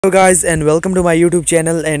Hello guys and welcome to my YouTube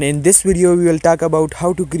channel, and in this video we will talk about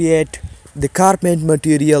how to create the car paint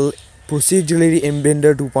material procedurally in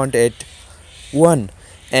Blender 2.8.1,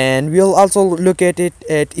 and we'll also look at it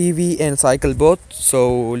at EV and cycle both.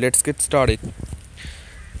 So let's get started.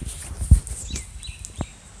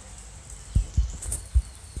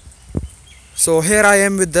 So here I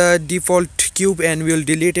am with the default cube, and we'll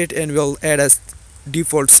delete it and we'll add a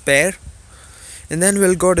default sphere. And then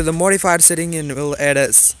we'll go to the modifier setting and we'll add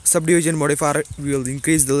a subdivision modifier. We'll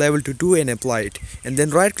increase the level to 2 and apply it, and then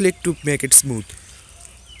right click to make it smooth.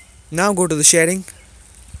 Now go to the shading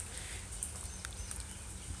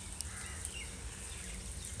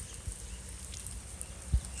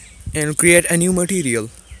and create a new material.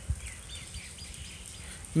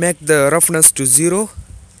 Make the roughness to 0,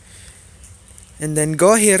 and then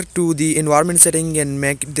go here to the environment setting and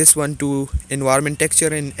make this one to environment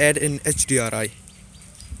texture and add an HDRI.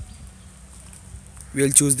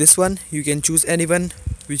 We'll choose this one. You can choose anyone,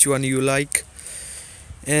 which one you like,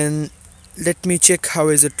 and let me check how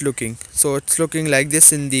is it looking. So it's looking like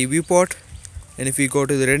this in the viewport, and if we go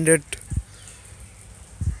to the rendered,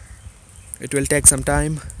 it will take some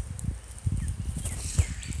time.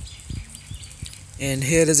 And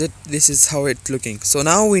here is it. This is how it's looking. So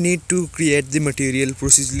now we need to create the material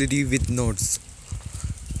procedurally with nodes.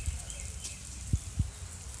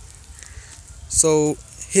 So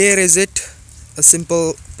here is it, a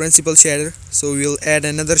simple principal shader. So we'll add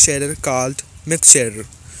another shader called mix shader,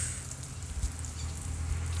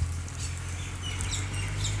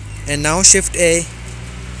 and now shift A,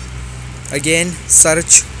 again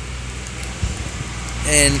search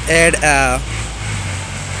and add a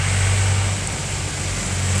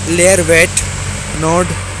layer weight node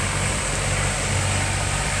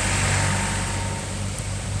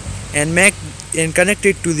and connect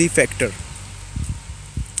it to the factor.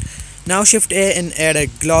 Now shift A and add a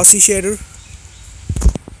glossy shader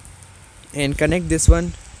and connect this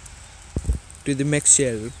one to the mix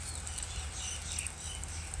shader.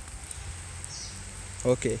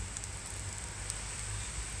 Okay.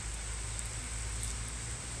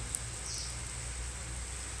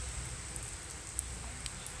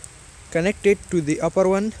 Connect it to the upper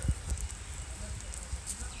one,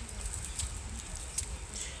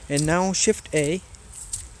 and now shift A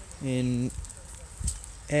and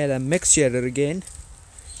add a mix shader again,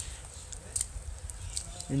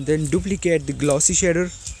 and then duplicate the glossy shader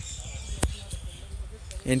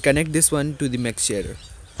and connect this one to the mix shader.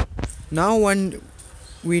 Now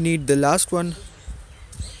we need the last one,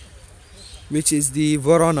 which is the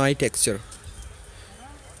Voronoi texture.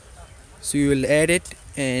 So you will add it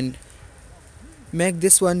and make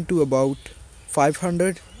this one to about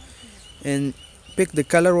 500 and pick the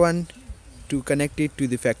color one to connect it to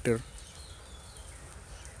the factor.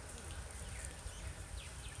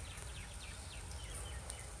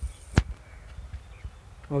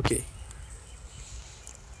 Okay.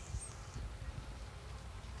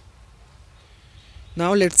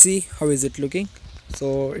 Now let's see how is it looking.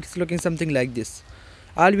 So it's looking something like this.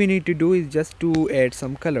 All we need to do is just to add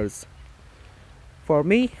some colors. For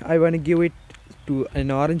me, I want to give it to an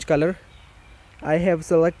orange color. I have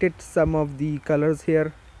selected some of the colors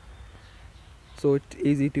here, so it's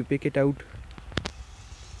easy to pick it out.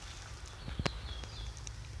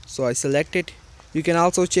 So I select it. You can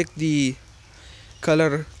also check the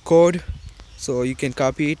color code, so you can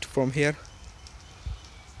copy it from here.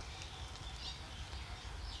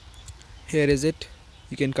 Here is it.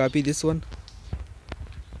 You can copy this one,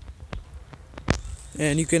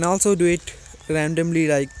 and you can also do it randomly,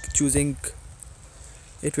 like choosing.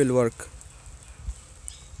 It will work.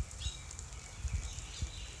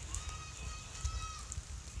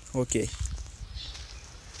 Okay.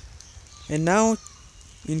 And now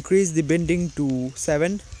increase the bending to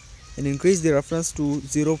 7 and increase the roughness to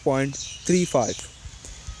 0.35,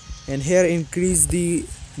 and here decrease the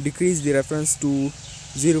reference to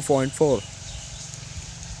 0.4.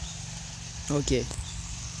 Okay.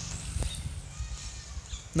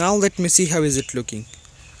 Now let me see how is it looking.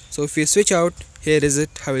 So if we switch out, here is it,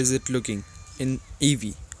 how is it looking in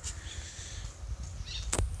EV.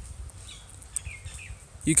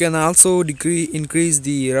 You can also increase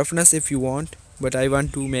the roughness if you want, but I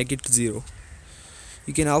want to make it 0.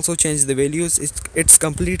 You can also change the values. It's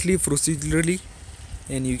completely procedurally,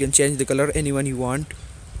 and you can change the color anyone you want.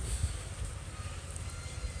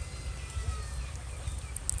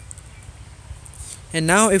 And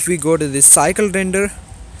now if we go to this cycle render,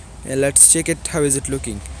 let's check it, how is it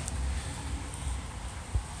looking.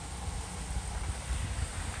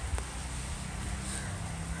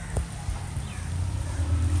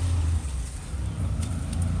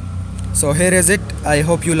 So here is it. I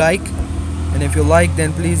hope you like, and if you like,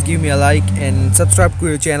 then please give me a like and subscribe to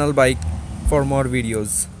your channel by for more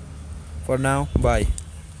videos. For now, bye.